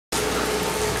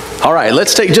All right,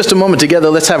 let's take just a moment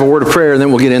together. Let's have a word of prayer, and then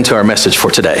we'll get into our message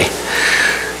for today.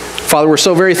 Father, we're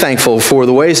so very thankful for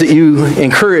the ways that you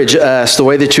encourage us, the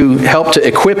way that you help to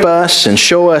equip us and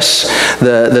show us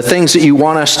the things that you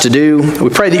want us to do. We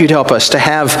pray that you'd help us to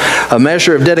have a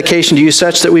measure of dedication to you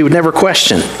such that we would never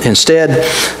question. Instead,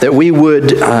 that we would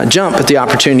jump at the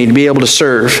opportunity to be able to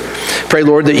serve. Pray,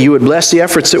 Lord, that you would bless the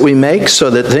efforts that we make so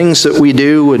that things that we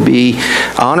do would be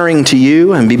honoring to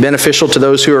you and be beneficial to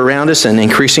those who are around us and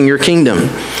increasing your kingdom.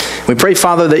 We pray,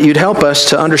 Father, that you'd help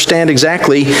us to understand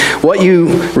exactly what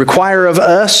you require of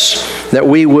us, that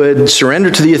we would surrender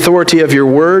to the authority of your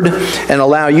word and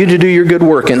allow you to do your good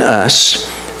work in us.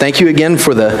 Thank you again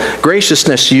for the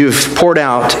graciousness you've poured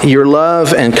out, your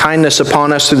love and kindness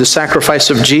upon us through the sacrifice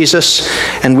of Jesus,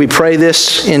 and we pray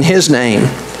this in his name.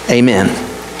 Amen.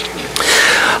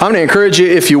 I'm going to encourage you,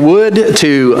 if you would,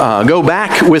 to go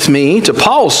back with me to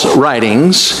Paul's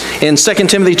writings in 2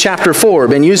 Timothy chapter 4.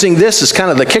 I've been using this as kind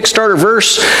of the Kickstarter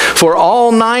verse for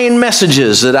all 9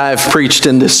 messages that I've preached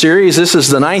in this series. This is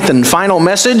the 9th and final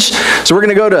message. So we're going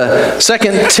to go to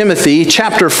 2 Timothy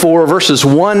chapter 4, verses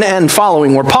 1 and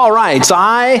following, where Paul writes,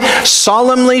 I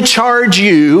solemnly charge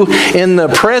you in the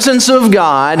presence of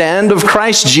God and of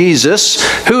Christ Jesus,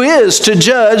 who is to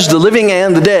judge the living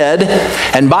and the dead,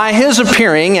 and by his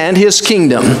appearing and his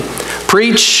kingdom.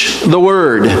 Preach the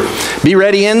word. Be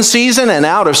ready in season and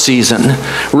out of season.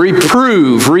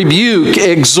 Reprove, rebuke,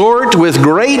 exhort with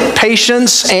great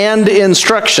patience and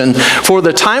instruction. For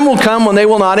the time will come when they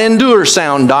will not endure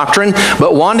sound doctrine,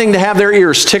 but wanting to have their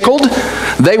ears tickled,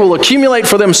 they will accumulate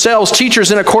for themselves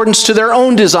teachers in accordance to their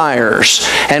own desires,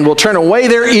 and will turn away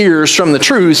their ears from the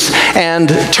truth and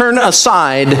turn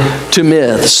aside to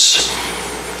myths.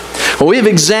 Well, we have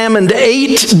examined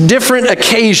 8 different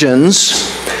occasions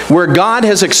where God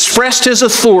has expressed his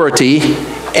authority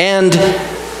and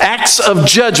acts of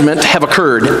judgment have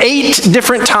occurred. 8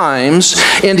 different times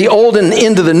in the Old and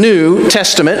into the New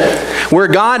Testament where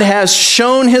God has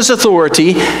shown his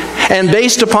authority, and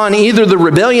based upon either the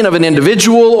rebellion of an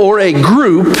individual or a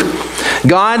group,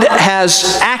 God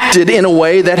has acted in a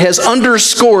way that has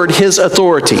underscored his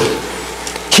authority.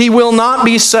 He will not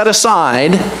be set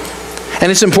aside. And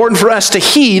it's important for us to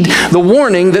heed the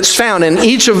warning that's found in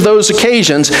each of those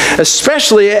occasions,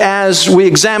 especially as we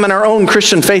examine our own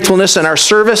Christian faithfulness and our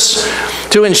service,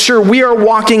 to ensure we are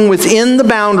walking within the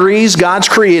boundaries God's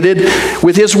created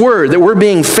with his word, that we're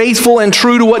being faithful and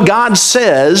true to what God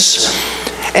says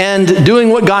and doing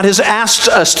what God has asked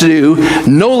us to do,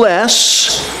 no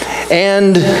less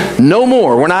and no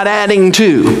more. We're not adding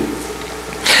to.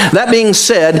 That being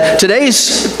said,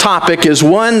 today's topic is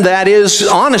one that is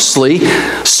honestly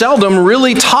seldom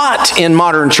really taught in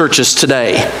modern churches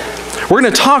today. We're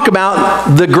going to talk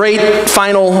about the great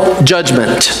final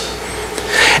judgment.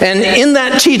 And in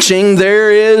that teaching,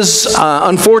 there is,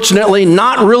 unfortunately,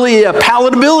 not really a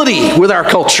palatability with our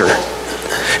culture.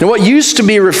 And what used to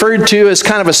be referred to as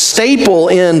kind of a staple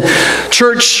in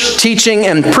church teaching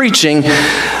and preaching,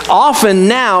 often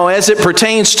now, as it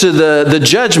pertains to the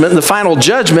judgment, the final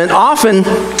judgment, often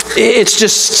it's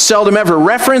just seldom ever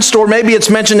referenced, or maybe it's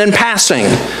mentioned in passing,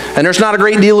 and there's not a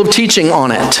great deal of teaching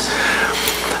on it.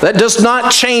 That does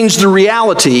not change the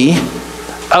reality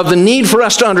of the need for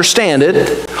us to understand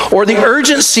it, or the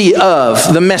urgency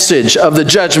of the message of the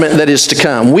judgment that is to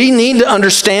come. We need to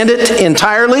understand it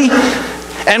entirely,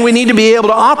 and we need to be able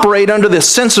to operate under this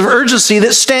sense of urgency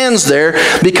that stands there,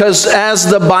 because as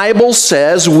the Bible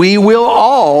says, we will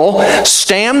all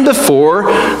stand before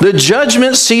the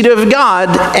judgment seat of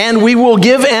God, and we will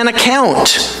give an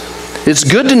account. It's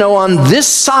good to know on this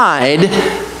side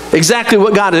exactly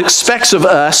what God expects of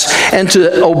us and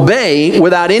to obey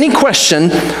without any question,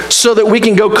 so that we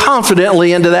can go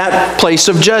confidently into that place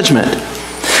of judgment.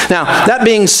 Now, that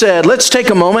being said, let's take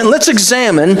a moment. Let's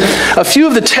examine a few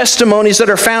of the testimonies that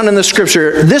are found in the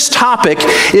Scripture. This topic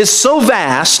is so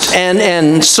vast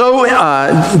and so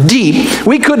deep,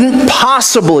 we couldn't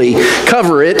possibly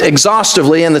cover it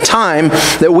exhaustively in the time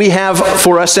that we have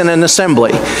for us in an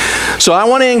assembly. So I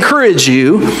want to encourage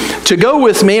you to go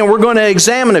with me, and we're going to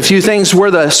examine a few things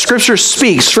where the Scripture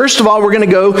speaks. First of all, we're going to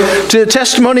go to the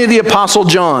testimony of the Apostle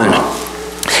John.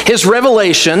 His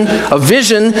revelation, a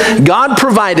vision God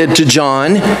provided to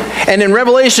John. And in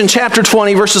Revelation chapter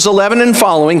 20, verses 11 and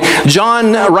following,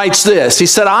 John writes this. He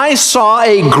said, I saw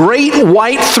a great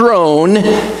white throne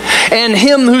and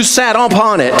him who sat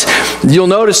upon it. You'll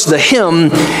notice the him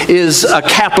is a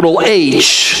capital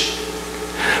H.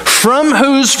 From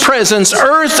whose presence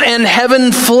earth and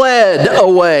heaven fled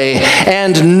away,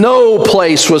 and no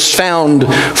place was found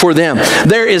for them.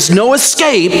 There is no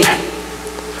escape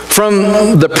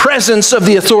from the presence of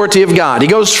the authority of God. He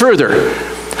goes further.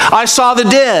 I saw the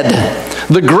dead,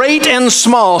 the great and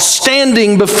small,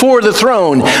 standing before the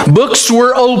throne. Books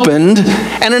were opened,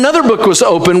 and another book was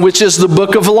opened, which is the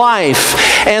book of life.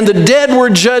 And the dead were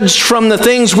judged from the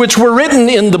things which were written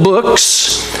in the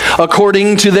books,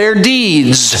 according to their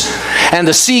deeds. And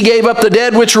the sea gave up the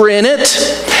dead which were in it,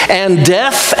 and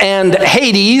death and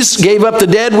Hades gave up the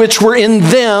dead which were in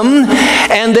them,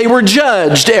 and they were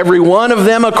judged, every one of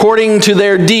them according to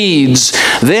their deeds.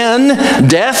 Then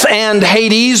death and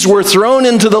Hades were thrown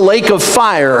into the lake of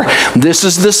fire. This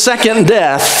is the second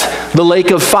death, the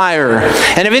lake of fire.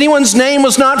 And if anyone's name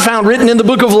was not found written in the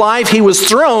book of life, he was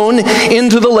thrown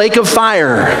into the lake of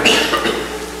fire.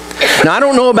 Now, I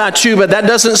don't know about you, but that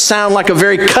doesn't sound like a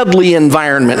very cuddly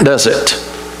environment, does it?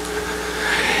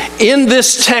 In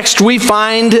this text, we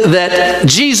find that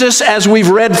Jesus, as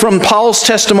we've read from Paul's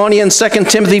testimony in 2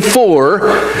 Timothy 4,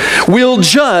 will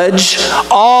judge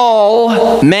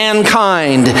all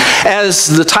mankind. As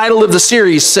the title of the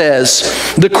series says,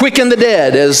 the quick and the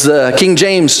dead, as the King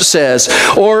James says.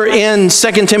 Or in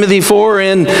 2 Timothy 4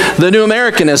 in the New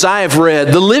American, as I have read,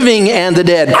 the living and the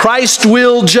dead. Christ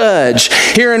will judge.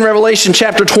 Here in Revelation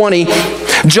chapter 20,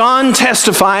 John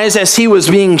testifies as he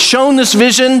was being shown this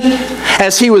vision,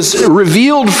 as he was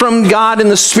revealed from God in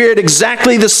the Spirit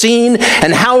exactly the scene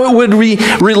and how it would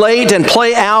relate and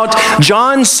play out.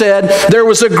 John said there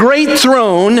was a great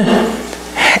throne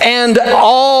and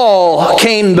all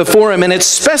came before him, and it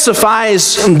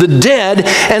specifies the dead,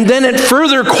 and then it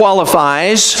further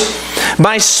qualifies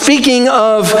by speaking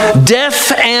of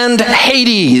death and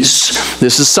Hades.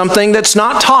 This is something that's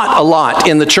not taught a lot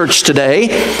in the church today.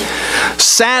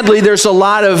 Sadly, there's a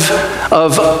lot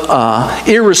of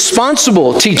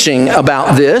irresponsible teaching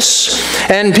about this,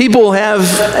 and people have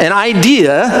an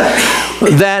idea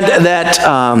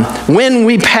that when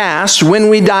we pass, when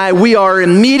we die, we are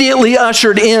immediately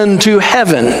ushered into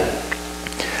heaven.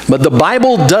 But the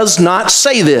Bible does not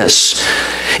say this.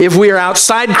 If we are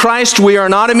outside Christ, we are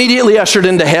not immediately ushered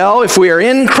into hell. If we are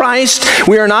in Christ,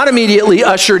 we are not immediately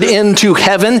ushered into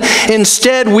heaven.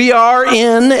 Instead, we are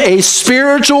in a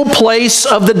spiritual place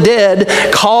of the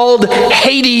dead called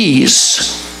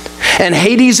Hades. And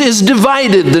Hades is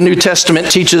divided, the New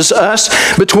Testament teaches us,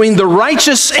 between the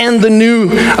righteous and the New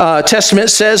Testament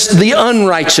says the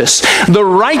unrighteous. The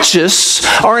righteous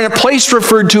are in a place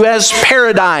referred to as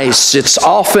paradise. It's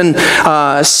often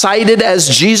cited as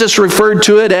Jesus referred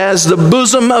to it as the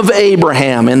bosom of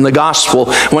Abraham in the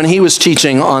gospel when he was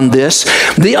teaching on this.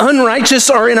 The unrighteous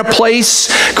are in a place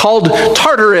called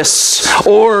Tartarus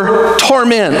or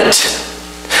torment.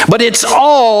 But it's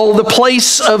all the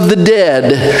place of the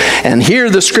dead. And here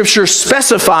the scripture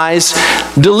specifies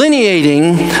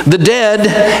delineating the dead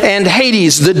and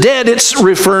Hades. The dead it's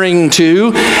referring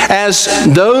to as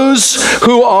those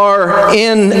who are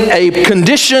in a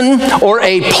condition or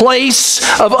a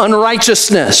place of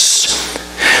unrighteousness.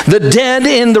 The dead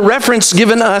in the reference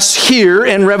given us here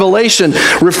in Revelation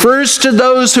refers to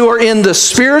those who are in the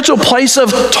spiritual place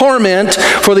of torment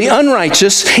for the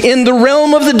unrighteous in the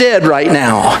realm of the dead right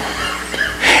now.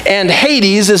 And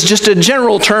Hades is just a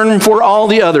general term for all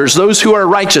the others, those who are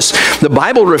righteous. The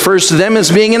Bible refers to them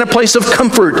as being in a place of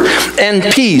comfort and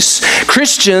peace.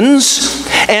 Christians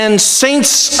and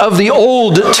saints of the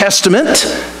Old Testament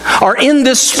are in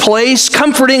this place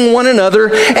comforting one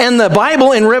another, and the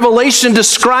Bible in Revelation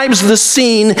describes the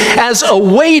scene as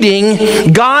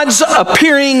awaiting God's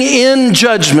appearing in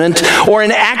judgment or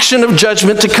an action of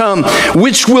judgment to come,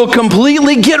 which will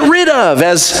completely get rid of,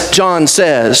 as John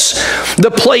says,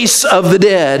 the place of the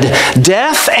dead.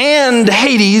 Death and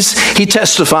Hades, he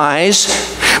testifies,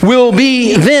 will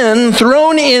be then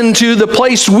thrown into the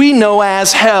place we know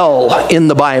as hell in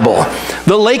the Bible,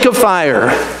 the lake of fire.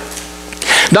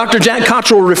 Dr. Jack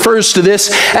Cottrell refers to this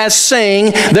as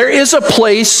saying there is a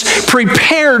place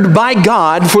prepared by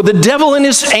God for the devil and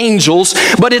his angels,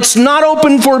 but it's not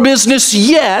open for business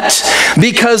yet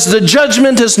because the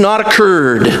judgment has not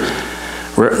occurred.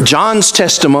 John's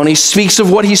testimony speaks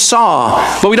of what he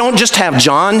saw. But we don't just have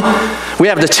John. We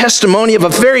have the testimony of a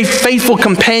very faithful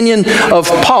companion of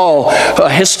Paul, a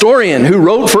historian who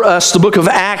wrote for us the book of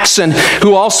Acts and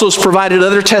who also has provided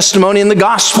other testimony in the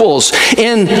Gospels.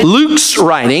 In Luke's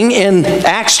writing, in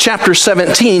Acts chapter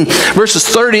 17, verses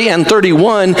 30 and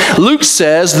 31, Luke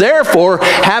says, "Therefore,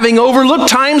 having overlooked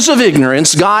times of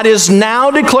ignorance, God is now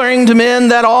declaring to men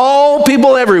that all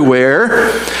people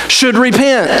everywhere should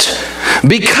repent,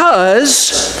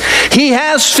 because he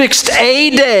has fixed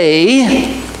a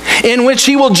day in which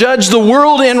he will judge the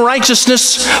world in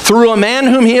righteousness through a man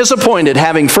whom he has appointed,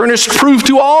 having furnished proof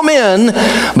to all men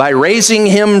by raising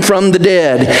him from the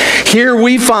dead." Here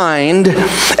we find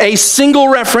a single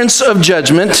reference of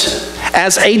judgment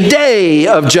as a day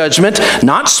of judgment,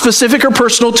 not specific or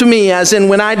personal to me, as in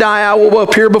when I die I will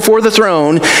appear before the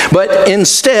throne, but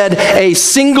instead a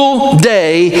single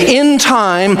day in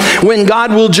time when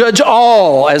God will judge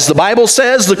all, as the Bible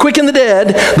says, the quick and the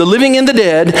dead, the living and the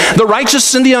dead, the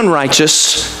righteous and the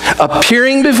unrighteous,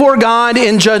 appearing before God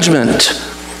in judgment.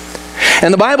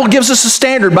 And the Bible gives us a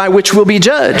standard by which we'll be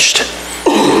judged.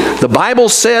 The Bible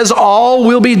says all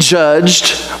will be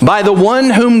judged by the one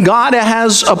whom God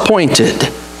has appointed.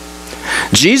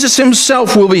 Jesus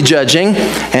himself will be judging,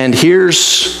 and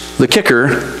here's the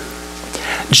kicker: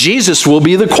 Jesus will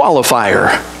be the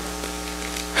qualifier.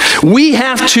 We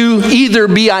have to either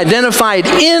be identified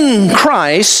in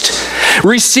Christ,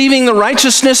 receiving the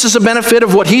righteousness as a benefit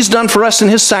of what he's done for us in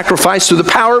his sacrifice through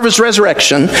the power of his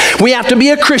resurrection. We have to be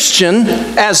a Christian,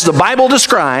 as the Bible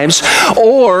describes,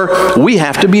 or we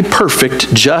have to be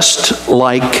perfect, just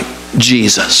like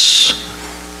Jesus.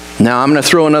 Now, I'm going to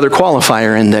throw another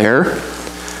qualifier in there,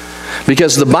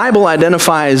 because the Bible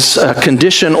identifies a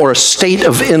condition or a state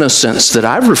of innocence that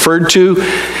I've referred to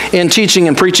in teaching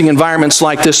and preaching environments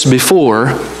like this before.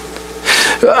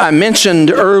 I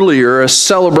mentioned earlier a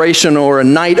celebration or a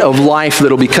night of life that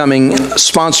will be coming,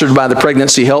 sponsored by the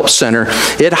Pregnancy Help Center.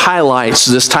 It highlights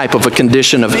this type of a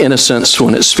condition of innocence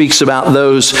when it speaks about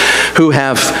those who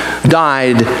have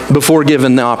died before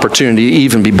given the opportunity to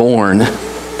even be born,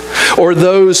 or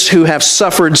those who have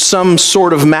suffered some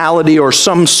sort of malady or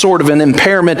some sort of an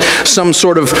impairment, some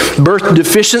sort of birth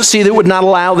deficiency that would not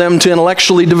allow them to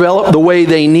intellectually develop the way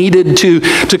they needed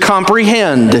to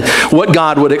comprehend what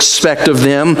God would expect of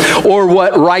them, or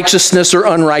what righteousness or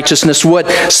unrighteousness, what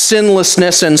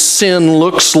sinlessness and sin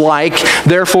looks like.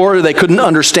 Therefore, they couldn't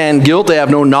understand guilt. They have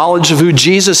no knowledge of who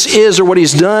Jesus is or what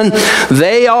he's done.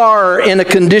 They are in a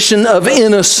condition of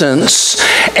innocence,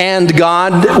 and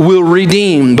God will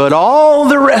redeem. But all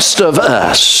the rest of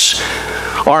us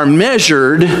are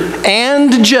measured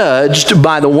and judged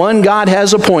by the one God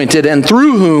has appointed and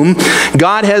through whom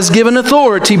God has given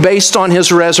authority based on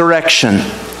his resurrection.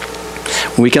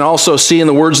 We can also see in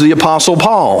the words of the Apostle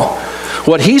Paul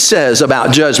what he says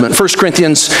about judgment. 1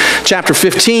 Corinthians chapter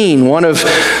 15, one of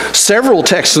several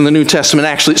texts in the New Testament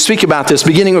actually speak about this.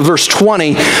 Beginning with verse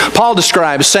 20, Paul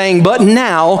describes, saying, "But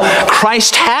now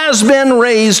Christ has been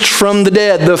raised from the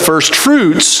dead, the first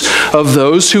fruits of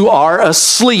those who are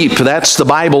asleep." That's the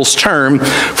Bible's term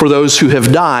for those who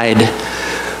have died.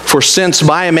 "For since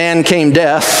by a man came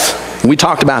death," we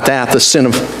talked about that, the sin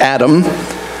of Adam,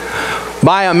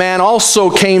 "by a man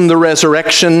also came the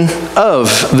resurrection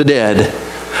of the dead.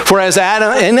 For as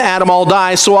in Adam all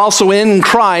die, so also in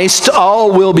Christ all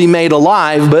will be made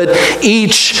alive, but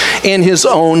each in his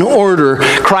own order.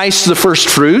 Christ the first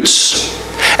fruits.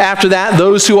 After that,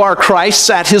 those who are Christ's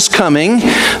at his coming.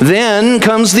 Then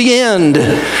comes the end,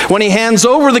 when he hands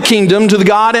over the kingdom to the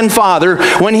God and Father,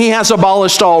 when he has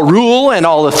abolished all rule and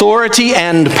all authority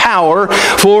and power,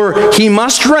 for he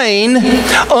must reign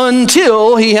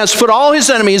until he has put all his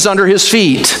enemies under his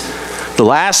feet. The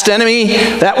last enemy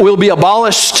that will be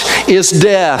abolished is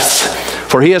death,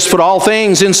 for he has put all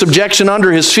things in subjection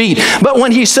under his feet." But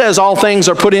when he says all things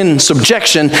are put in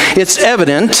subjection, it's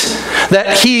evident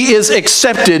that he is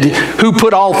accepted who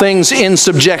put all things in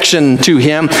subjection to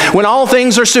him. When all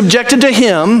things are subjected to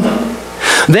him,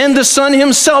 then the Son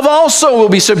himself also will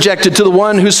be subjected to the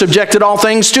one who subjected all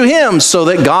things to him, so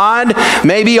that God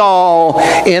may be all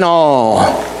in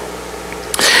all.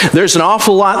 There's an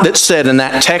awful lot that's said in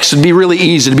that text. It'd be really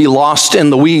easy to be lost in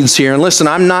the weeds here. And listen,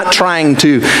 I'm not trying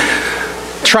to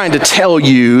tell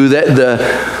you that the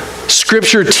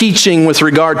Scripture teaching with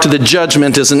regard to the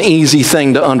judgment is an easy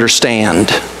thing to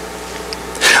understand.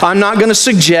 I'm not going to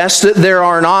suggest that there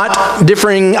are not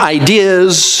differing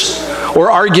ideas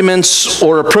or arguments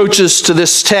or approaches to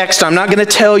this text. I'm not going to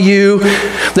tell you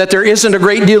that there isn't a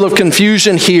great deal of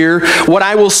confusion here. What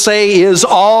I will say is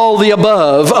all the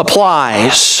above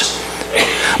applies.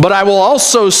 But I will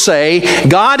also say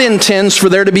God intends for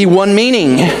there to be one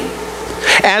meaning.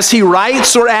 As he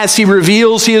writes or as he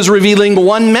reveals, he is revealing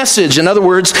one message. In other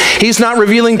words, he's not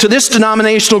revealing to this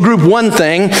denominational group one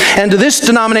thing, and to this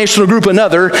denominational group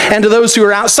another, and to those who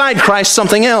are outside Christ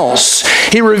something else.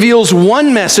 He reveals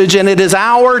one message, and it is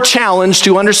our challenge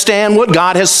to understand what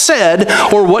God has said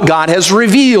or what God has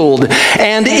revealed.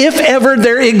 And if ever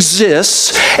there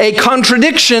exists a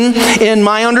contradiction in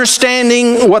my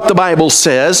understanding what the Bible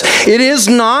says, it is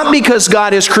not because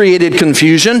God has created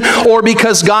confusion or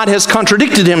because God has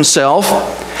contradicted himself.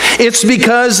 It's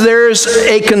because there's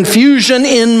a confusion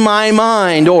in my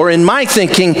mind or in my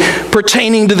thinking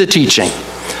pertaining to the teaching.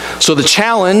 So the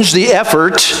challenge, the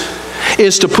effort,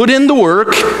 is to put in the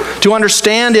work to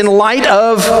understand in light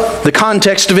of the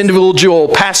context of individual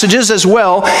passages, as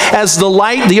well as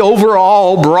the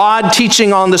overall broad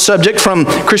teaching on the subject from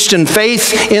Christian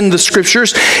faith in the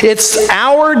Scriptures. It's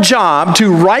our job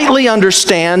to rightly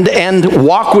understand and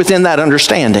walk within that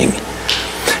understanding.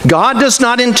 God does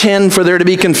not intend for there to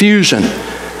be confusion,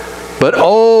 but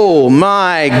oh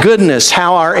my goodness,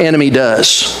 how our enemy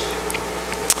does.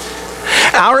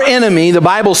 Our enemy, the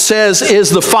Bible says, is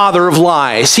the father of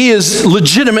lies. He is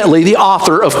legitimately the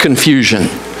author of confusion.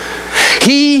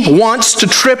 He wants to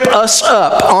trip us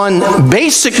up on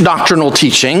basic doctrinal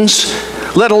teachings,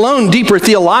 let alone deeper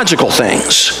theological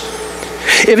things.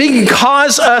 If he can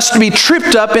cause us to be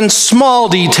tripped up in small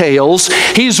details,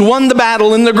 he's won the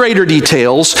battle in the greater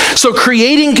details. So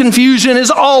creating confusion is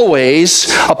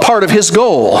always a part of his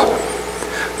goal.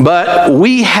 But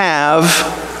we have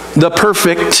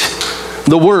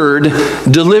the Word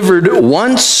delivered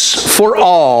once for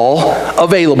all,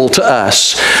 available to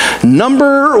us.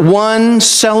 Number one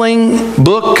selling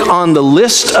book on the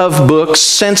list of books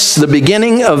since the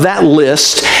beginning of that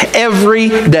list, every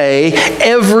day,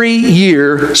 every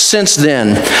year since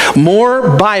then.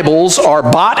 More Bibles are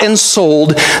bought and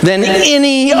sold than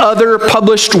any other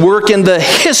published work in the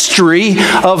history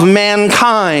of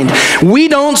mankind. We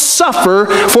don't suffer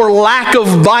for lack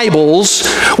of Bibles.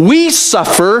 We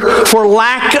suffer for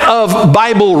lack of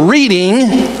Bible reading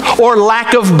or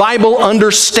lack of Bible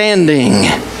understanding.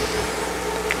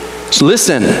 So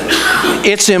listen,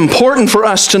 it's important for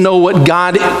us to know what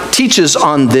God teaches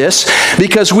on this,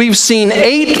 because we've seen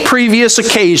 8 previous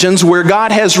occasions where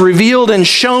God has revealed and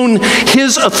shown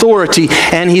His authority,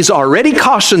 and He's already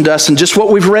cautioned us in just what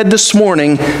we've read this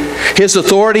morning. His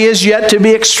authority is yet to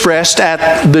be expressed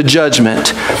at the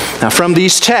judgment. Now, from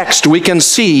these texts, we can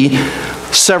see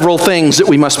several things that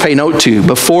we must pay note to.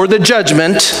 Before the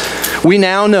judgment, we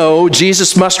now know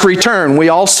Jesus must return. We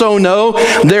also know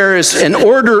there is an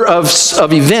order of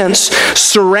events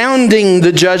surrounding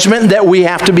the judgment that we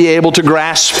have to be able to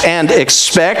grasp and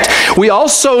expect. We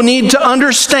also need to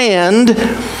understand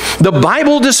the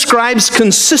Bible describes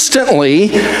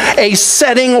consistently a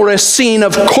setting or a scene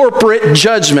of corporate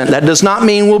judgment. That does not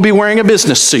mean we'll be wearing a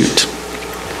business suit.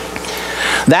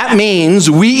 That means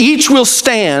we each will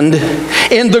stand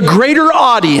in the greater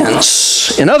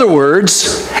audience. In other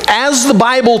words, as the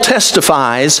Bible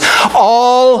testifies,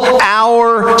 all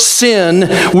our sin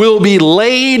will be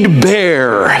laid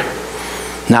bare.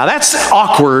 Now that's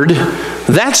awkward.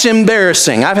 That's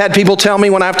embarrassing. I've had people tell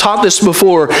me when I've taught this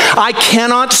before, I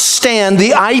cannot stand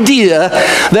the idea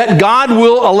that God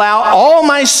will allow all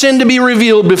my sin to be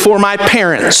revealed before my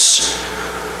parents.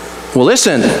 Well,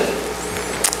 listen.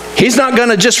 He's not going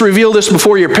to just reveal this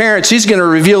before your parents. He's going to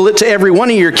reveal it to every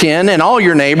one of your kin and all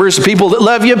your neighbors, people that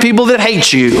love you, people that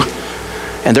hate you.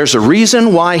 And there's a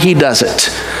reason why He does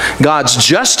it. God's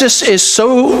justice is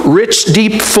so rich,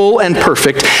 deep, full, and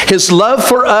perfect. His love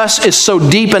for us is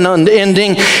so deep and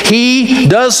unending. He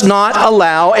does not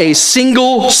allow a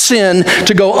single sin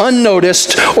to go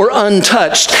unnoticed or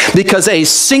untouched, because a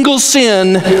single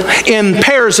sin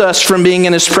impairs us from being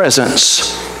in His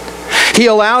presence. He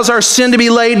allows our sin to be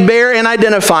laid bare and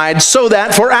identified so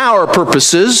that for our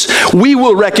purposes, we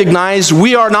will recognize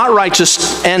we are not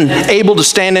righteous and able to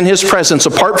stand in His presence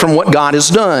apart from what God has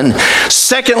done.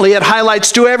 Secondly, it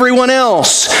highlights to everyone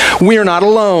else, we are not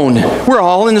alone. We're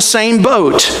all in the same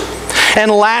boat.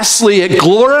 And lastly, it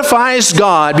glorifies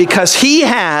God because He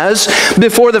has,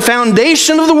 before the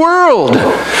foundation of the world,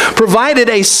 provided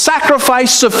a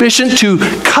sacrifice sufficient to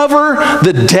cover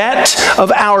the debt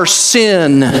of our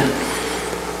sin.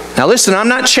 Now listen, I'm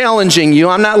not challenging you.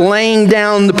 I'm not laying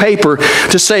down the paper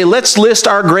to say, let's list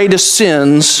our greatest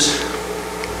sins.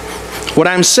 What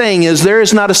I'm saying is there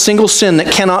is not a single sin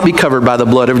that cannot be covered by the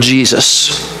blood of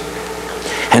Jesus.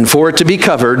 And for it to be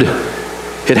covered,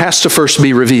 it has to first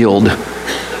be revealed.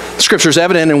 Scripture is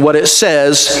evident in what it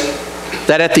says,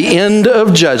 that at the end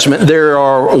of judgment, there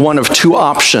are one of 2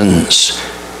 options.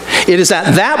 It is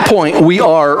at that point we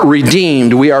are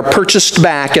redeemed. We are purchased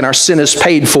back and our sin is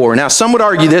paid for. Now, some would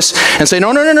argue this and say,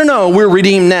 no, we're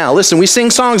redeemed now. Listen, we sing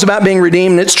songs about being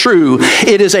redeemed, and it's true.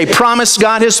 It is a promise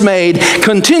God has made,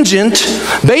 contingent,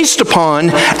 based upon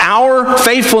our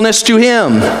faithfulness to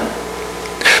Him.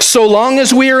 So long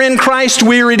as we are in Christ,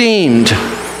 we are redeemed.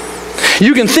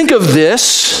 You can think of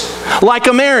this like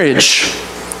a marriage.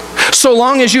 So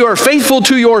long as you are faithful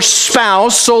to your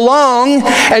spouse, so long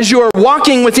as you are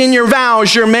walking within your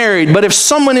vows, you're married. But if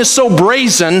someone is so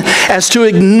brazen as to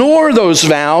ignore those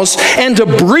vows and to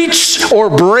breach or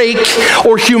break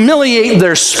or humiliate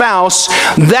their spouse,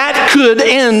 that could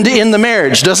end in the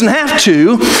marriage. Doesn't have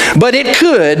to, but it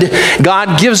could.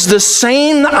 God gives the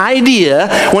same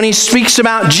idea when he speaks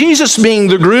about Jesus being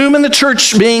the groom and the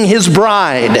church being his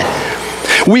bride.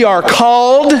 We are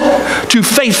called to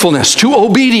faithfulness, to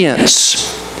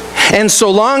obedience. And so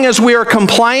long as we are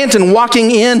compliant and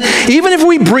walking in, even if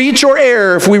we breach or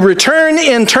err, if we return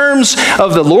in terms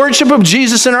of the lordship of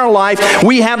Jesus in our life,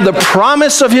 we have the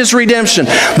promise of his redemption.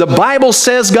 The Bible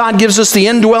says God gives us the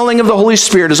indwelling of the Holy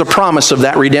Spirit as a promise of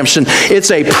that redemption.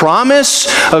 It's a promise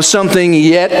of something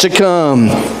yet to come.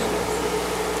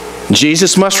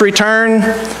 Jesus must return.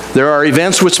 There are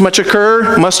events which must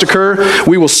occur.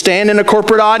 We will stand in a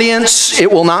corporate audience.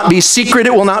 It will not be secret.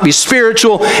 It will not be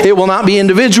spiritual. It will not be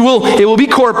individual. It will be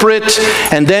corporate.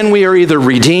 And then we are either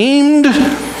redeemed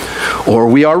or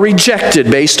we are rejected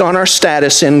based on our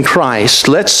status in Christ.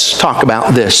 Let's talk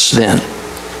about this then.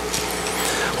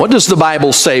 What does the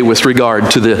Bible say with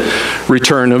regard to the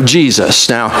return of Jesus?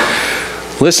 Now,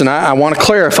 listen, I want to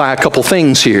clarify a couple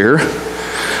things here.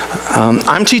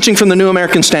 I'm teaching from the New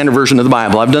American Standard Version of the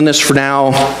Bible. I've done this for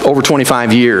now over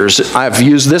 25 years. I've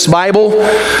used this Bible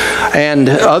and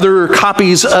other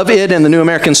copies of it in the New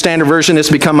American Standard Version. It's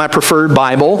become my preferred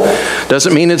Bible.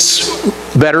 Doesn't mean it's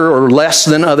better or less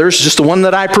than others. Just the one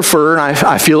that I prefer, and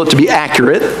I feel it to be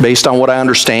accurate based on what I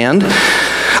understand.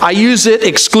 I use it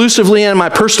exclusively in my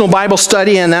personal Bible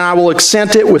study, and then I will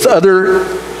accent it with other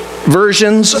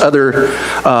versions, other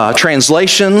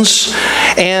translations,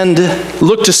 and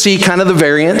look to see kind of the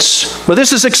variance. But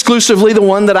this is exclusively the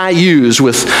one that I use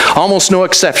with almost no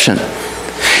exception.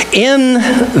 In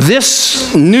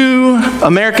this New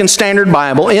American Standard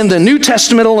Bible, in the New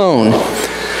Testament alone,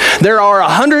 there are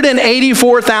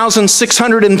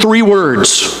 184,603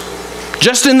 words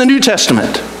just in the New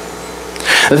Testament.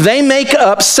 They make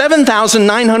up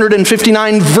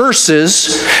 7,959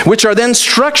 verses, which are then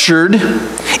structured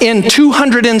in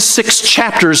 206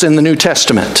 chapters in the New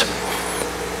Testament.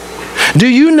 Do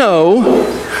you know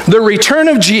the return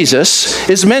of Jesus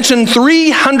is mentioned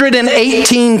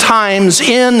 318 times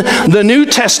in the New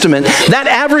Testament? That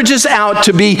averages out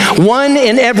to be 1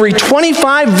 in every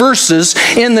 25 verses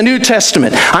in the New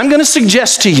Testament. I'm going to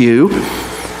suggest to you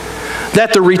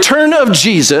that the return of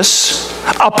Jesus,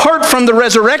 apart from the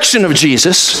resurrection of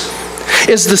Jesus,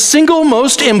 is the single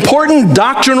most important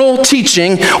doctrinal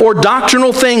teaching or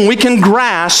doctrinal thing we can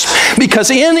grasp,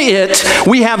 because in it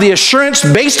we have the assurance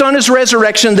based on his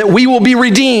resurrection that we will be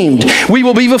redeemed, we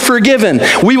will be forgiven,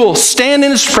 we will stand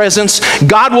in his presence,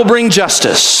 God will bring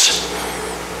justice.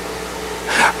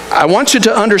 I want you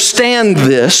to understand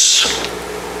this,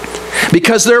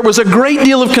 because there was a great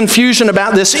deal of confusion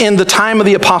about this in the time of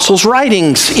the apostles'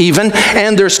 writings even,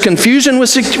 and there's confusion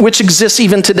which exists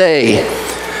even today.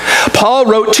 Paul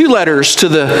wrote 2 letters to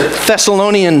the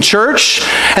Thessalonian church,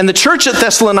 and the church at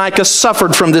Thessalonica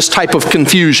suffered from this type of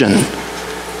confusion.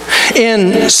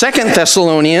 In 2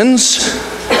 Thessalonians,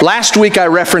 last week I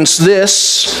referenced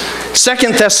this,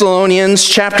 2 Thessalonians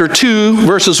chapter 2,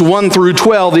 verses 1 through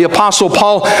 12, the Apostle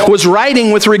Paul was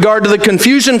writing with regard to the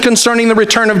confusion concerning the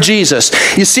return of Jesus.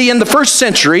 You see, in the first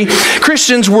century,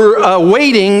 Christians were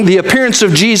awaiting the appearance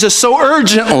of Jesus so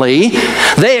urgently,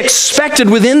 they expected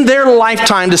within their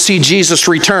lifetime to see Jesus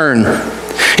return.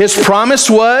 His promise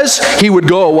was he would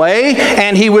go away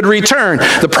and he would return.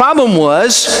 The problem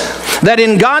was that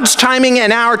in God's timing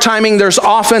and our timing, there's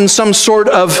often some sort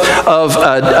of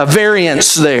a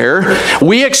variance there.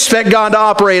 We expect God to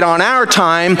operate on our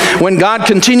time when God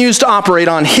continues to operate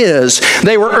on his.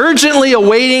 They were urgently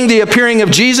awaiting the appearing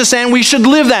of Jesus, and we should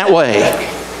live that way.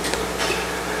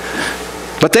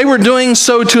 But they were doing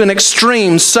so to an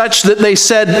extreme such that they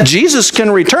said, Jesus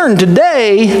can return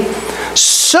today,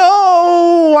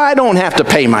 so I don't have to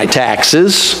pay my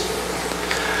taxes.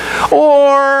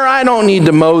 Or I don't need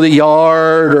to mow the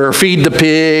yard or feed the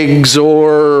pigs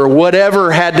or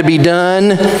whatever had to be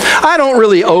done. I don't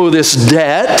really owe this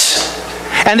debt.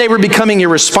 And they were becoming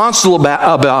irresponsible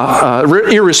I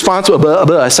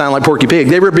sound like Porky Pig.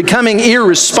 They were becoming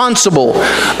irresponsible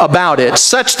about it,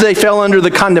 such they fell under the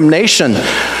condemnation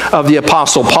of the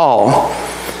Apostle Paul.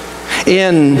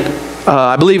 In,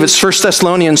 I believe it's 1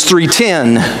 Thessalonians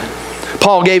 3:10,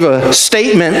 Paul gave a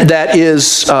statement that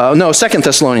is, 2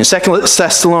 Thessalonians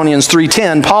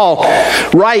 3:10, Paul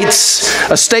writes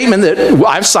a statement that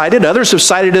I've cited, others have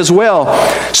cited as well.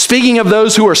 Speaking of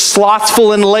those who are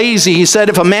slothful and lazy, he said,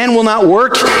 if a man will not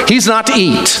work, he's not to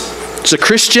eat. It's a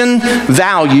Christian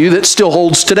value that still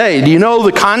holds today. Do you know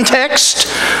the context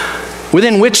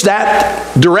within which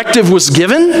that directive was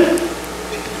given?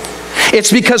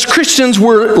 It's because Christians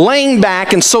were laying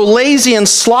back and so lazy and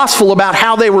slothful about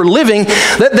how they were living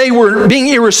that they were being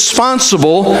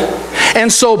irresponsible.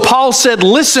 And so Paul said,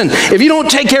 listen, if you don't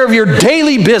take care of your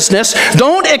daily business,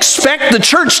 don't expect the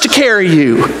church to carry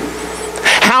you.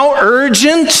 How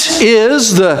urgent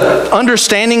is the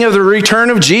understanding of the return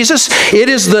of Jesus? It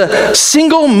is the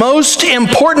single most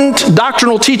important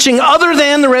doctrinal teaching other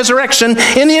than the resurrection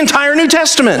in the entire New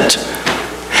Testament.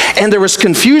 And there was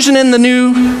confusion in the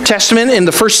New Testament in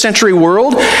the first century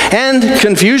world, and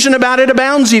confusion about it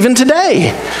abounds even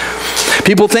today.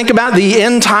 People think about the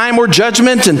end time or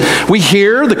judgment, and we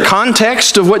hear the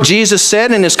context of what Jesus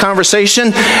said in his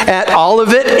conversation at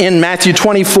Olivet in Matthew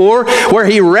 24, where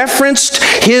he referenced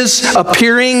his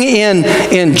appearing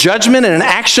in judgment and an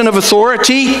action of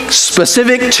authority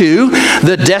specific to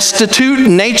the destitute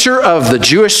nature of the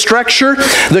Jewish structure,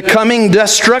 the coming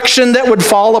destruction that would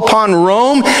fall upon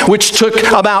Rome, which took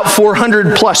about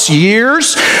 400 plus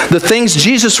years, the things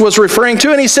Jesus was referring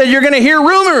to. And he said, you're going to hear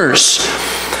rumors.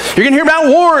 You're going to hear about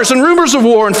wars and rumors of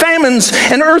war and famines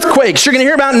and earthquakes. You're going to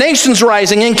hear about nations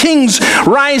rising and kings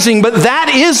rising, but that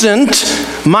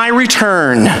isn't my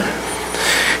return.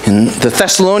 In the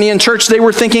Thessalonian church, they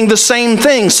were thinking the same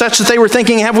thing, such that they were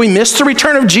thinking, have we missed the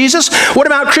return of Jesus? What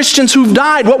about Christians who've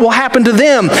died? What will happen to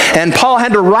them? And Paul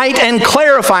had to write and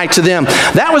clarify to them.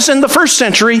 That was in the first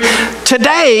century.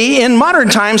 Today, in modern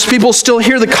times, people still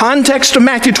hear the context of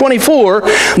Matthew 24.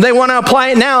 They want to apply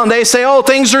it now, and they say, oh,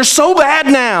 things are so bad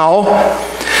now.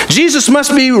 Jesus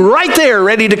must be right there,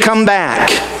 ready to come back.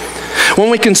 When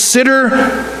we consider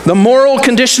the moral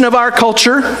condition of our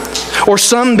culture, or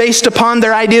some based upon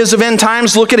their ideas of end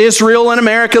times, look at Israel and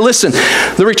America. Listen,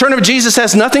 the return of Jesus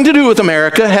has nothing to do with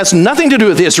America, has nothing to do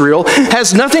with Israel,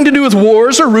 has nothing to do with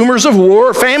wars or rumors of war,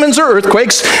 or famines or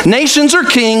earthquakes, nations or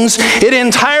kings. It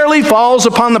entirely falls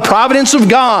upon the providence of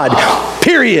God,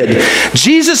 period.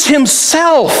 Jesus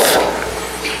himself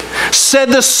said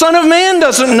the Son of Man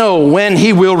doesn't know when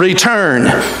he will return.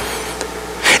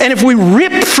 And if we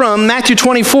rip from Matthew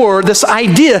 24 this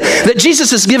idea that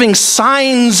Jesus is giving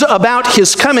signs about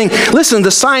his coming, listen,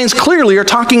 the signs clearly are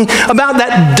talking about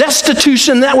that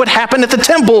destitution that would happen at the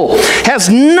temple. It has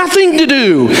nothing to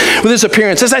do with his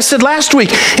appearance. As I said last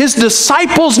week, his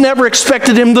disciples never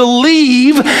expected him to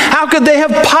leave. How could they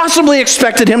have possibly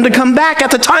expected him to come back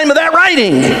at the time of that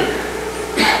writing?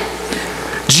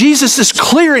 Jesus is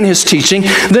clear in his teaching.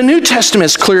 The New Testament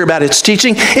is clear about its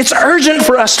teaching. It's urgent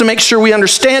for us to make sure we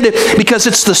understand it because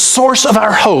it's the source of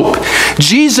our hope.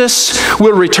 Jesus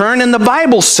will return, and the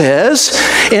Bible says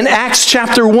in Acts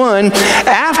chapter 1,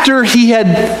 after he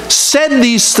had said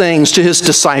these things to his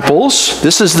disciples,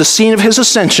 this is the scene of his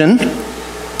ascension,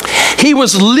 he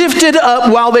was lifted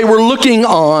up while they were looking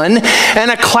on, and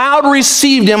a cloud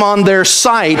received him on their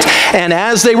sight. And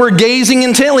as they were gazing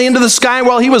intently into the sky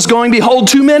while he was going, behold,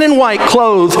 two men in white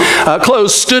clothes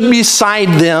stood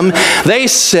beside them. They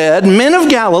said, Men of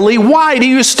Galilee, why do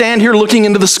you stand here looking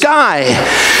into the sky?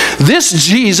 This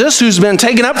Jesus who's been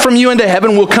taken up from you into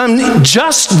heaven will come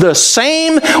just the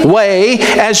same way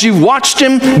as you watched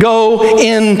him go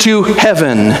into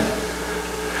heaven.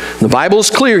 The Bible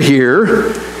is clear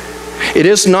here. It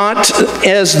is not,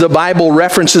 as the Bible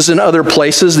references in other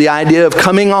places, the idea of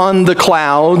coming on the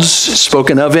clouds,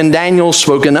 spoken of in Daniel,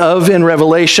 spoken of in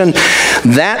Revelation.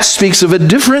 That speaks of a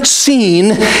different scene.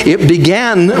 It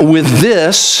began with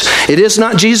this. It is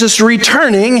not Jesus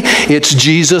returning, it's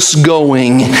Jesus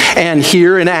going. And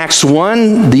here in Acts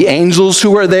 1, the angels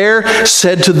who are there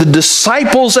said to the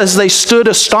disciples as they stood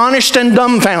astonished and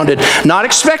dumbfounded, not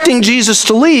expecting Jesus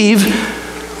to leave,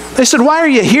 they said, why are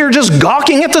you here just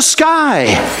gawking at the sky?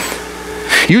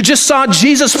 You just saw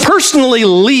Jesus personally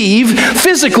leave,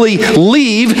 physically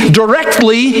leave,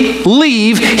 directly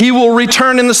leave. He will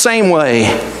return in the same way.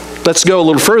 Let's go a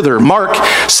little further. Mark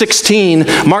 16,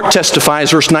 Mark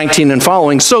testifies, verse 19 and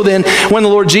following. So then, when the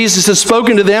Lord Jesus had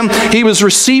spoken to them, he was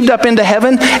received up into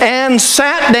heaven and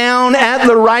sat down at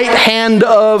the right hand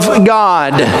of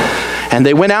God. And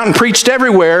they went out and preached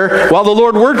everywhere while the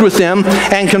Lord worked with them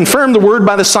and confirmed the word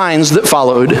by the signs that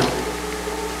followed.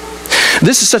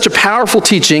 This is such a powerful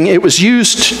teaching. It was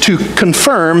used to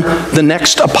confirm the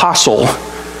next apostle.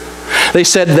 They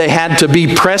said they had to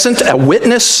be present, a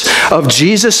witness of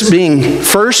Jesus being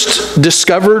first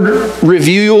discovered,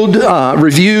 reviewed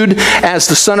as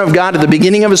the Son of God at the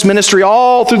beginning of his ministry,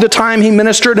 all through the time he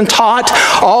ministered and taught,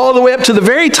 all the way up to the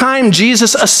very time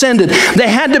Jesus ascended. They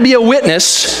had to be a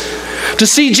witness to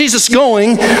see Jesus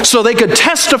going so they could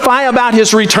testify about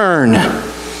his return.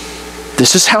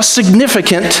 This is how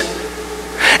significant.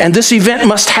 And this event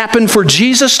must happen for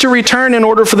Jesus to return in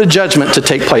order for the judgment to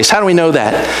take place. How do we know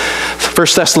that? 1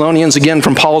 Thessalonians, again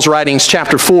from Paul's writings,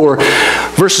 chapter 4,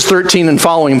 verses 13 and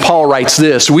following, Paul writes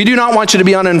this: "We do not want you to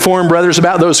be uninformed, brothers,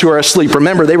 about those who are asleep."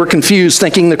 Remember, they were confused,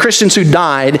 thinking the Christians who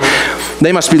died,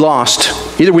 they must be lost.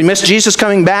 Either we miss Jesus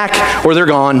coming back, or they're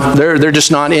gone. They're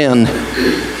just not in.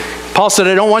 Paul said,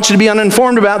 "I don't want you to be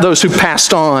uninformed about those who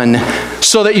passed on,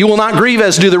 so that you will not grieve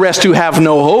as do the rest who have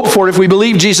no hope. For if we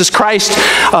believe Jesus Christ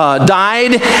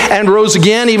died and rose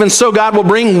again, even so God will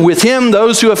bring with him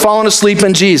those who have fallen asleep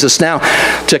in Jesus." Now,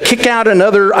 to kick out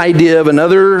another idea of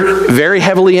another very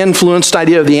heavily influenced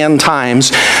idea of the end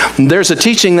times, there's a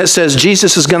teaching that says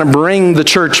Jesus is going to bring the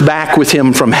church back with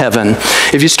him from heaven.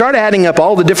 If you start adding up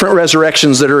all the different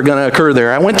resurrections that are going to occur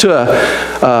there, I went to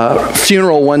a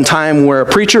funeral one time where a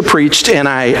preacher preached, and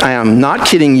I am not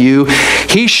kidding you,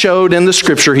 he showed in the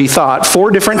scripture, he thought,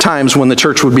 4 different times when the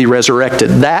church would be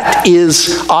resurrected. That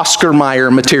is Oscar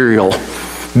Mayer material.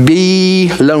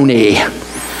 Baloney.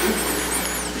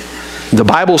 The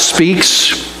Bible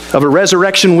speaks of a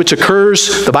resurrection which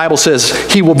occurs. The Bible says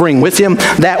he will bring with him.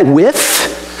 That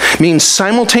with means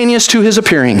simultaneous to his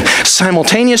appearing,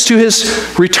 simultaneous to his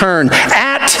return.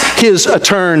 At his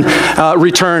return,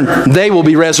 they will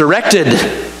be resurrected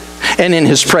and in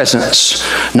his presence.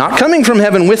 Not coming from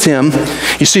heaven with him.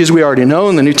 You see, as we already know,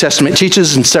 and the New Testament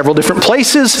teaches in several different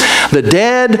places, the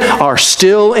dead are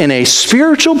still in a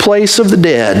spiritual place of the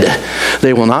dead.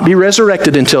 They will not be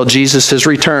resurrected until Jesus has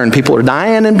returned. People are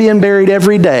dying and being buried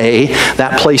every day.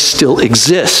 That place still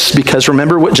exists, because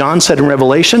remember what John said in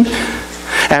Revelation?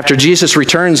 After Jesus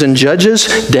returns and judges,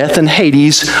 death and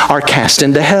Hades are cast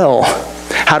into hell.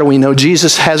 How do we know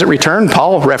Jesus hasn't returned?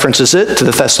 Paul references it to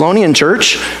the Thessalonian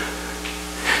church.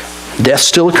 Death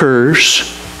still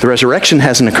occurs. The resurrection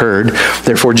hasn't occurred.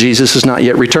 Therefore, Jesus has not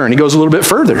yet returned. He goes a little bit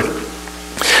further.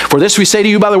 "For this we say to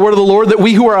you by the word of the Lord, that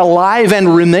we who are alive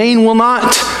and remain will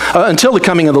not, until the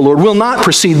coming of the Lord, will not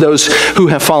precede those who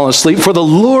have fallen asleep. For the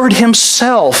Lord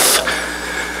himself,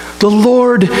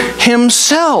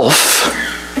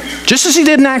 just as he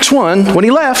did in Acts 1, when he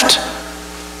left,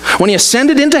 when he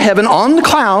ascended into heaven on the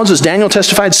clouds, as Daniel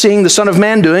testified seeing the Son of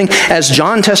Man doing, as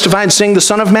John testified seeing the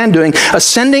Son of Man doing,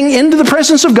 ascending into the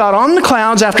presence of God on the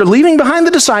clouds after leaving behind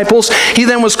the disciples, he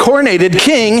then was coronated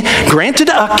king, granted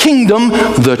a kingdom,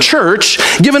 the church,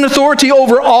 given authority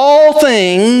over all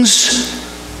things.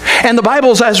 And the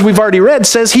Bible, as we've already read,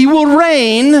 says he will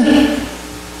reign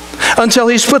until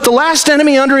he's put the last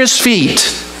enemy under his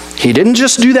feet. He didn't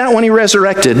just do that when he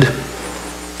resurrected.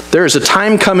 There is a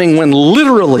time coming when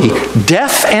literally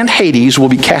death and Hades will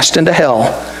be cast into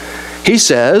hell. He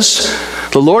says,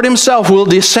 the Lord himself will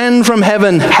descend from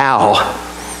heaven. How?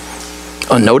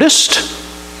 Unnoticed?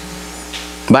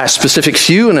 By a specific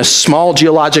few in a small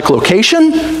geologic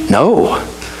location? No.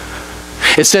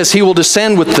 It says he will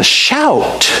descend with the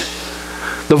shout,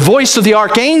 the voice of the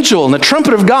archangel, and the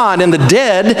trumpet of God, and the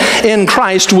dead in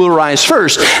Christ will rise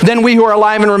first. Then we who are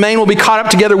alive and remain will be caught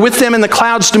up together with them in the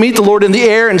clouds to meet the Lord in the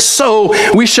air, and so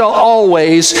we shall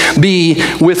always be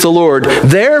with the Lord.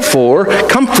 Therefore,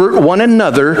 comfort one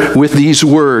another with these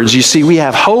words. You see, we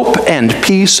have hope and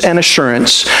peace and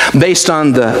assurance based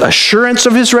on the assurance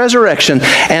of his resurrection,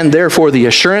 and therefore the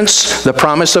assurance, the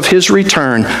promise of his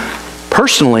return.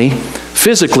 Personally,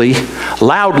 physically,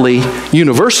 loudly,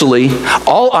 universally,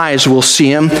 all eyes will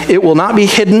see him. It will not be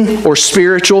hidden or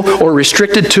spiritual or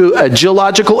restricted to a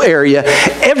geological area.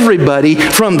 Everybody,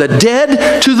 from the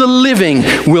dead to the living,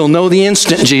 will know the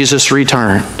instant Jesus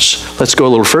returns. Let's go a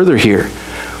little further here.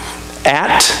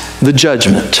 At the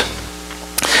judgment,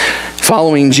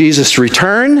 following Jesus'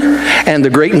 return and the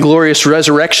great and glorious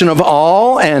resurrection of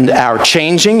all and our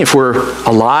changing, if we're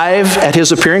alive at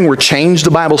his appearing, we're changed,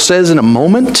 the Bible says, in a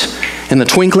moment, in the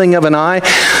twinkling of an eye,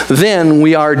 then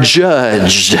we are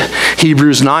judged.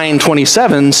 Hebrews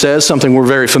 9:27 says something we're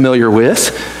very familiar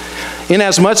with.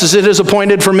 Inasmuch as it is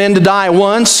appointed for men to die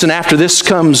once, and after this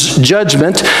comes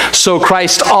judgment, so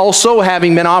Christ also,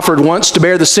 having been offered once to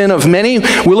bear the sin of many,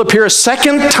 will appear a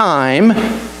second time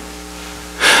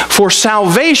for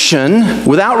salvation,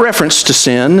 without reference to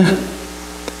sin,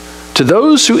 to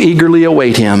those who eagerly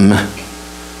await him.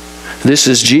 This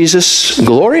is Jesus'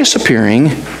 glorious appearing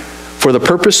for the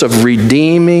purpose of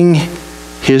redeeming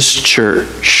his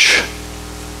church.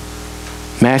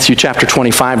 Matthew chapter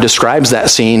 25 describes that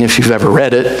scene, if you've ever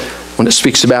read it, when it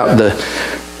speaks about the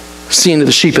scene of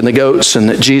the sheep and the goats, and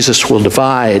that Jesus will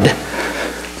divide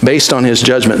based on his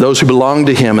judgment, those who belong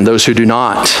to him and those who do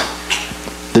not.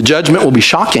 The judgment will be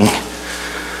shocking,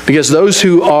 because those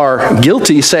who are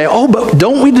guilty say, "Oh, but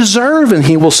don't we deserve?" And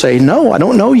he will say, "No, I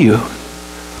don't know you."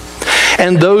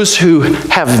 And those who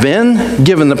have been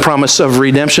given the promise of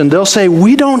redemption, they'll say,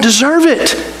 we don't deserve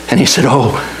it. And he said,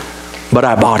 oh, but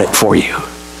I bought it for you.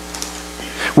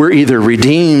 We're either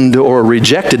redeemed or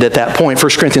rejected at that point.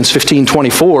 1 Corinthians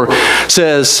 15:24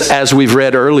 says, as we've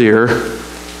read earlier,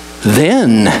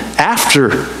 then,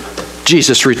 after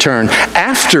Jesus' return,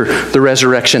 after the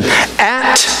resurrection,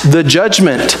 at the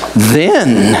judgment,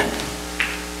 then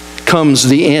comes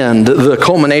the end, the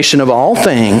culmination of all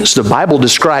things. The Bible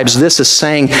describes this as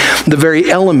saying the very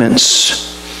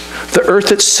elements, the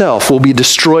earth itself will be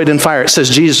destroyed in fire. It says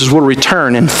Jesus will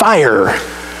return in fire.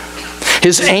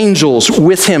 His angels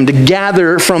with him to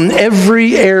gather from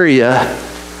every area,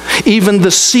 even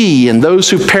the sea and those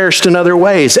who perished in other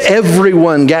ways.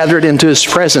 Everyone gathered into his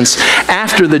presence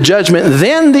after the judgment.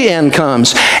 Then the end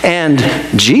comes. And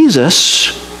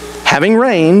Jesus, having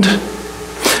reigned,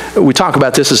 we talk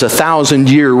about this as a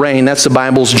 1,000-year reign. That's the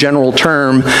Bible's general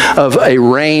term of a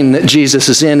reign that Jesus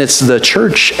is in. It's the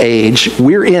church age.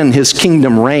 We're in his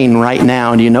kingdom reign right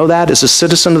now. Do you know that as a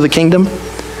citizen of the kingdom?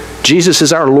 Jesus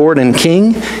is our Lord and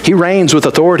King. He reigns with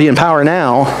authority and power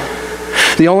now.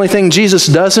 The only thing Jesus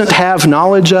doesn't have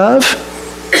knowledge of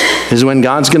is when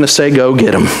God's going to say, go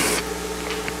get him.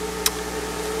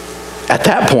 At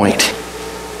that point,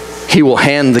 he will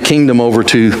hand the kingdom over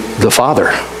to the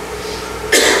Father.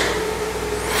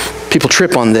 People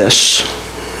trip on this.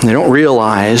 They don't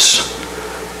realize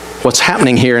what's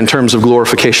happening here in terms of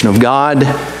glorification of God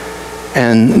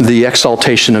and the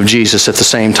exaltation of Jesus at the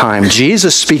same time.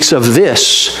 Jesus speaks of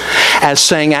this as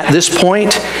saying at this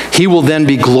point, he will then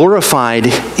be glorified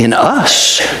in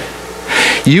us.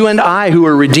 You and I who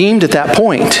are redeemed at that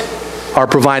point are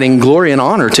providing glory and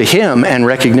honor to him and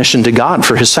recognition to God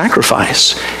for his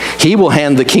sacrifice. He will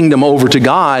hand the kingdom over to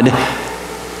God,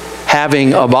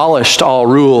 having abolished all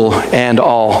rule and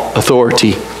all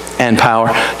authority and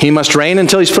power. He must reign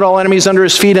until he's put all enemies under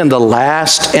his feet, and the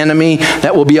last enemy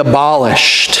that will be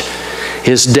abolished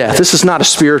is death. This is not a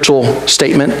spiritual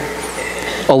statement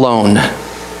alone.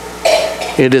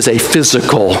 It is a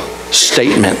physical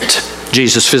statement.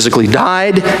 Jesus physically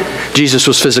died. Jesus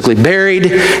was physically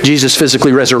buried. Jesus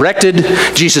physically resurrected.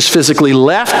 Jesus physically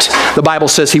left. The Bible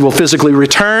says he will physically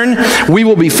return. We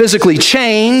will be physically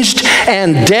changed,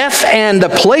 and death and the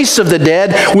place of the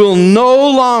dead will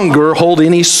no longer hold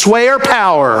any sway or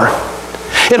power.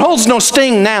 It holds no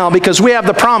sting now because we have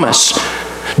the promise.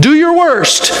 Do your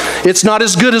worst. It's not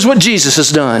as good as what Jesus has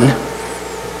done.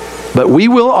 But we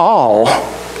will all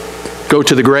go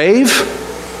to the grave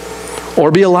or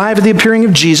be alive at the appearing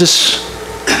of Jesus,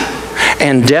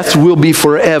 and death will be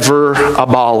forever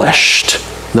abolished.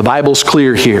 The Bible's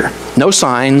clear here. No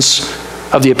signs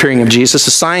of the appearing of Jesus.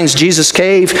 The signs Jesus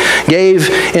gave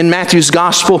in Matthew's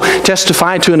gospel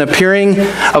testify to an appearing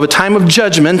of a time of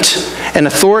judgment and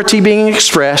authority being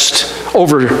expressed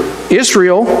over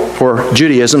Israel, or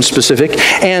Judaism specific,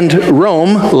 and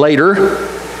Rome later.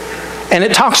 And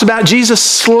it talks about Jesus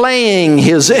slaying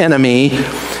his enemy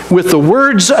with the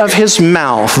words of his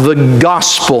mouth, the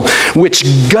gospel, which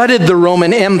gutted the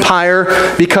Roman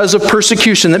Empire because of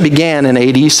persecution that began in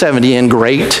AD 70 in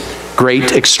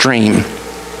great extreme.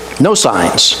 No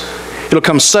signs. It'll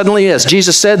come suddenly, as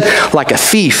Jesus said, like a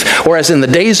thief, or as in the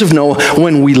days of Noah,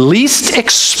 when we least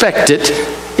expect it,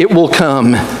 it will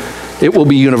come. It will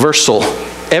be universal.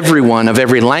 Everyone of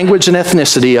every language and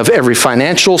ethnicity, of every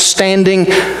financial standing,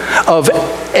 of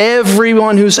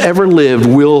everyone who's ever lived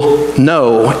will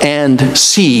know and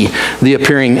see the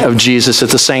appearing of Jesus at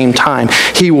the same time.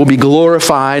 He will be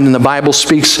glorified, and the Bible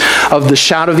speaks of the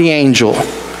shout of the angel,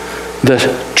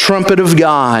 the trumpet of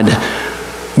God,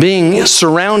 being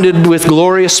surrounded with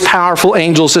glorious, powerful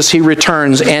angels as he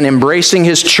returns, and embracing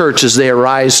his church as they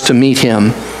arise to meet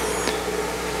him.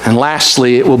 And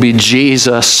lastly, it will be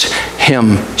Jesus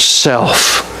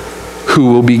himself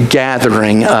who will be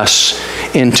gathering us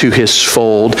into his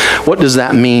fold. What does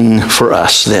that mean for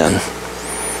us then?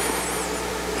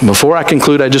 Before I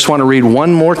conclude, I just want to read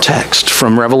one more text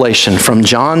from Revelation, from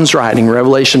John's writing,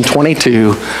 Revelation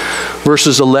 22,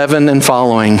 verses 11 and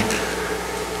following.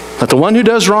 Let the one who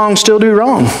does wrong still do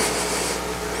wrong,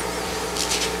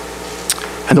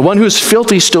 and the one who is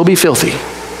filthy still be filthy.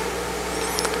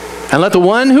 And let the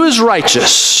one who is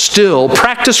righteous still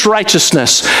practice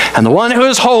righteousness, and the one who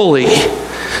is holy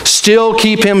still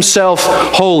keep himself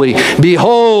holy.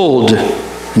 Behold,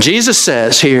 Jesus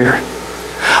says here,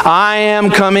 I am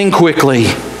coming quickly,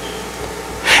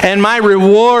 and my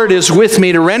reward is with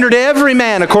me to render to every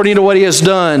man according to what he has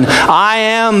done. I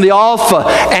am the Alpha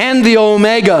and the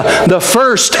Omega, the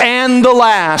first and the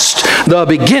last, the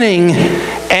beginning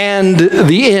and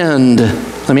the end.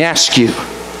 Let me ask you,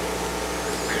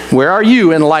 Where are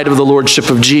you in light of the lordship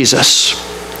of Jesus?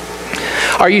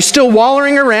 Are you still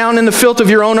wallowing around in the filth of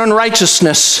your own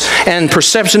unrighteousness and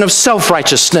perception of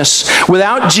self-righteousness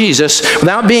without Jesus,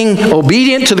 without being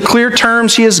obedient to the clear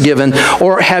terms He has given?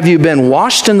 Or have you been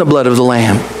washed in the blood of the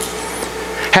Lamb?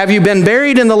 Have you been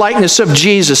buried in the likeness of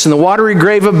Jesus in the watery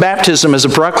grave of baptism as a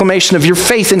proclamation of your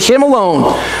faith in Him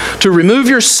alone to remove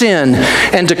your sin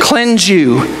and to cleanse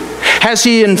you? Has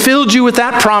He infilled you with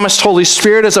that promised Holy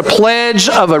Spirit as a pledge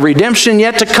of a redemption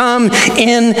yet to come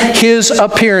in His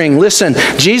appearing? Listen,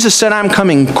 Jesus said, I'm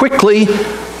coming quickly.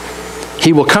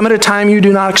 He will come at a time you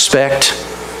do not expect.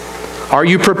 Are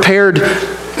you prepared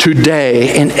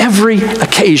today? In every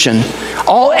occasion,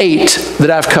 all 8 that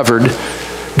I've covered,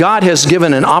 God has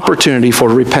given an opportunity for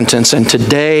repentance, and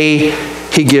today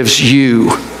He gives you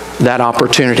that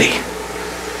opportunity.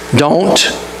 Don't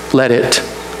let it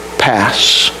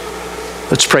pass.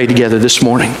 Let's pray together this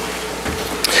morning.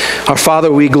 Our Father,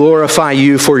 we glorify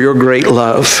You for Your great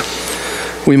love.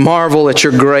 We marvel at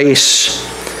Your grace,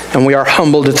 and we are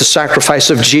humbled at the sacrifice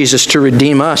of Jesus to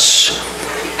redeem us.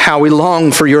 How we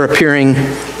long for Your appearing,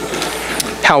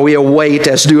 how we await,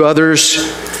 as do others,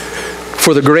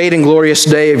 for the great and glorious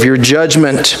day of Your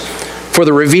judgment, for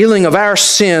the revealing of our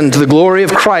sin to the glory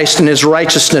of Christ and His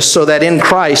righteousness, so that in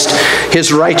Christ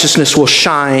His righteousness will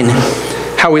shine.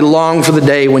 How we long for the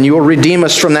day when You will redeem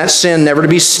us from that sin, never to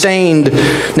be stained,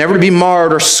 never to be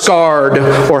marred or scarred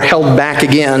or held back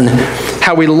again.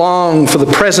 How we long for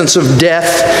the presence of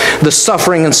death, the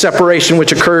suffering and separation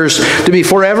which occurs, to be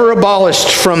forever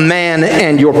abolished from man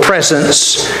and Your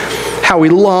presence. How we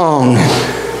long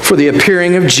for the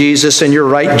appearing of Jesus and Your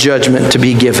right judgment to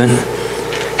be given.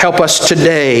 Help us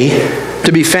today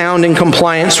to be found in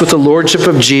compliance with the lordship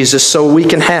of Jesus, so we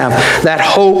can have that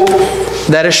hope,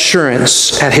 that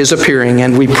assurance at His appearing.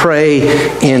 And we pray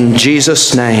in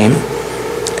Jesus' name,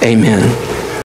 amen.